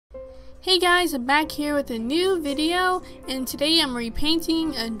Hey guys, I'm back here with a new video, and today I'm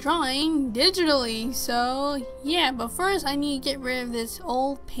repainting a drawing digitally. So yeah, but first I need to get rid of this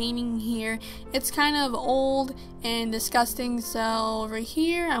old painting here. It's kind of old and disgusting, so over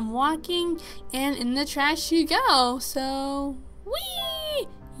here I'm walking and in the trash you go. So whee!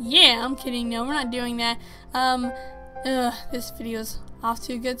 Yeah, I'm kidding, no, we're not doing that. This video's off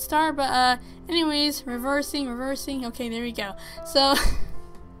to a good start, but anyways, reversing, okay, there we go. So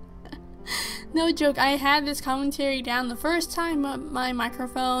no joke, I had this commentary down the first time my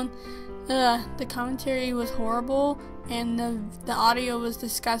microphone. The commentary was horrible and the audio was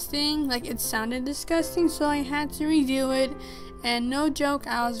disgusting. Like, it sounded disgusting, so I had to redo it. And no joke,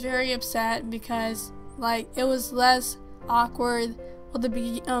 I was very upset because like it was less awkward. Well, the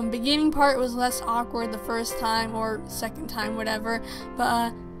beginning part was less awkward the first time or second time, whatever.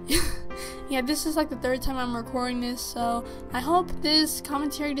 But yeah, this is like the third time I'm recording this, so I hope this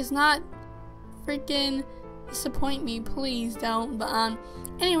commentary does not freaking disappoint me. Please don't. But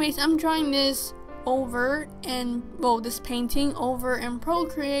anyways, I'm drawing this over and this painting over in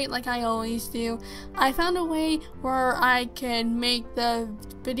Procreate like I always do. I found a way where I can make the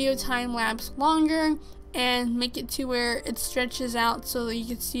video time lapse longer and make it to where it stretches out so that you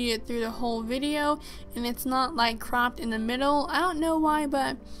can see it through the whole video and it's not like cropped in the middle. I don't know why,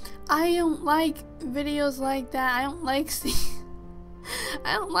 but I don't like videos like that. I don't like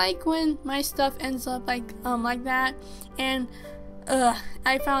I don't like when my stuff ends up like that. And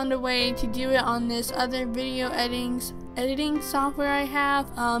I found a way to do it on this other video editing software I have.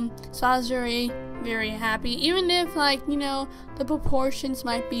 So I was very happy, even if, like, you know, the proportions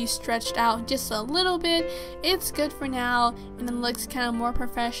might be stretched out just a little bit. It's good for now and it looks kind of more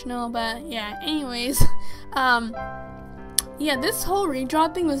professional. But yeah, anyways, yeah, this whole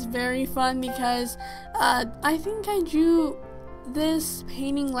redraw thing was very fun because I think I drew this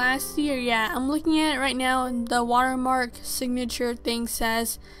painting last year. Yeah, I'm looking at it right now and the watermark signature thing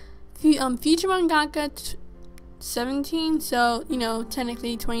says Future Mangaka 17, so you know,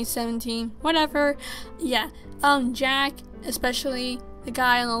 technically 2017, whatever. Yeah, Jack, especially the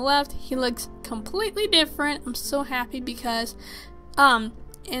guy on the left, he looks completely different. I'm so happy because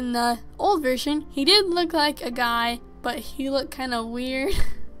in the old version he did look like a guy, but he looked kind of weird.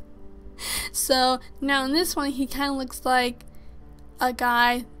 So now in this one he kind of looks like a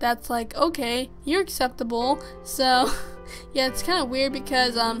guy that's like, okay, you're acceptable. So yeah, it's kind of weird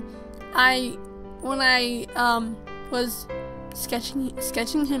because when I was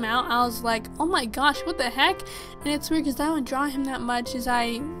sketching him out, I was like, oh my gosh, what the heck? And it's weird because I don't draw him that much as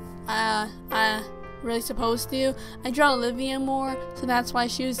I really supposed to. I draw Olivia more, so that's why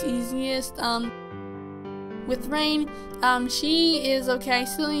she was easiest. With Rain, she is okay. I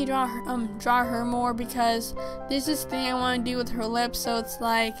still need to draw her more because there's this thing I want to do with her lips. So it's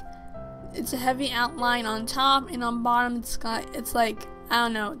like, it's a heavy outline on top and on bottom it's like, I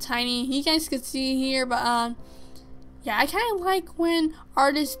don't know, tiny. You guys could see here, but yeah, I kind of like when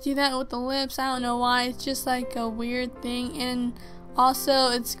artists do that with the lips. I don't know why. It's just like a weird thing. And also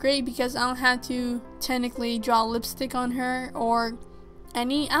it's great because I don't have to technically draw lipstick on her or I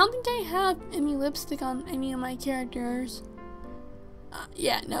don't think I have any lipstick on any of my characters.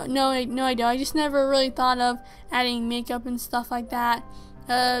 Yeah, no, I don't. I just never really thought of adding makeup and stuff like that.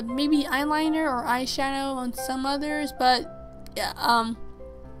 Maybe eyeliner or eyeshadow on some others, but yeah,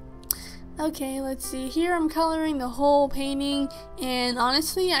 okay, let's see. Here I'm coloring the whole painting, and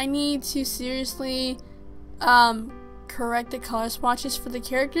honestly, I need to seriously correct the color swatches for the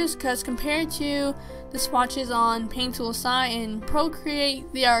characters, because compared to the swatches on Paint Tool SI and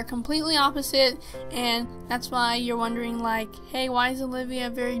Procreate, they are completely opposite. And that's why you're wondering, like, hey, why is Olivia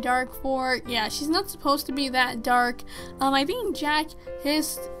very dark for? Yeah, she's not supposed to be that dark. I think Jack,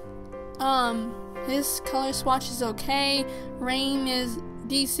 his color swatch is okay. Rain is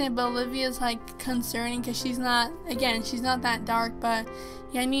decent, but Olivia's like concerning because she's not that dark. But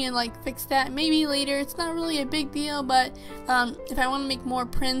yeah, I need to like fix that maybe later. It's not really a big deal, but if I want to make more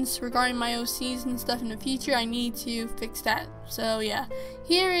prints regarding my OCs and stuff in the future, I need to fix that. So yeah,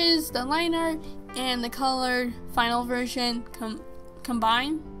 here is the line art and the colored final version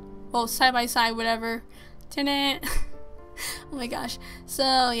combined, well, side by side, whatever. Ta-da! Oh my gosh.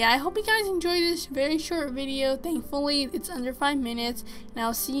 So yeah, I hope you guys enjoyed this very short video. Thankfully it's under 5 minutes, and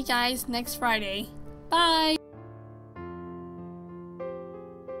I'll see you guys next Friday. Bye!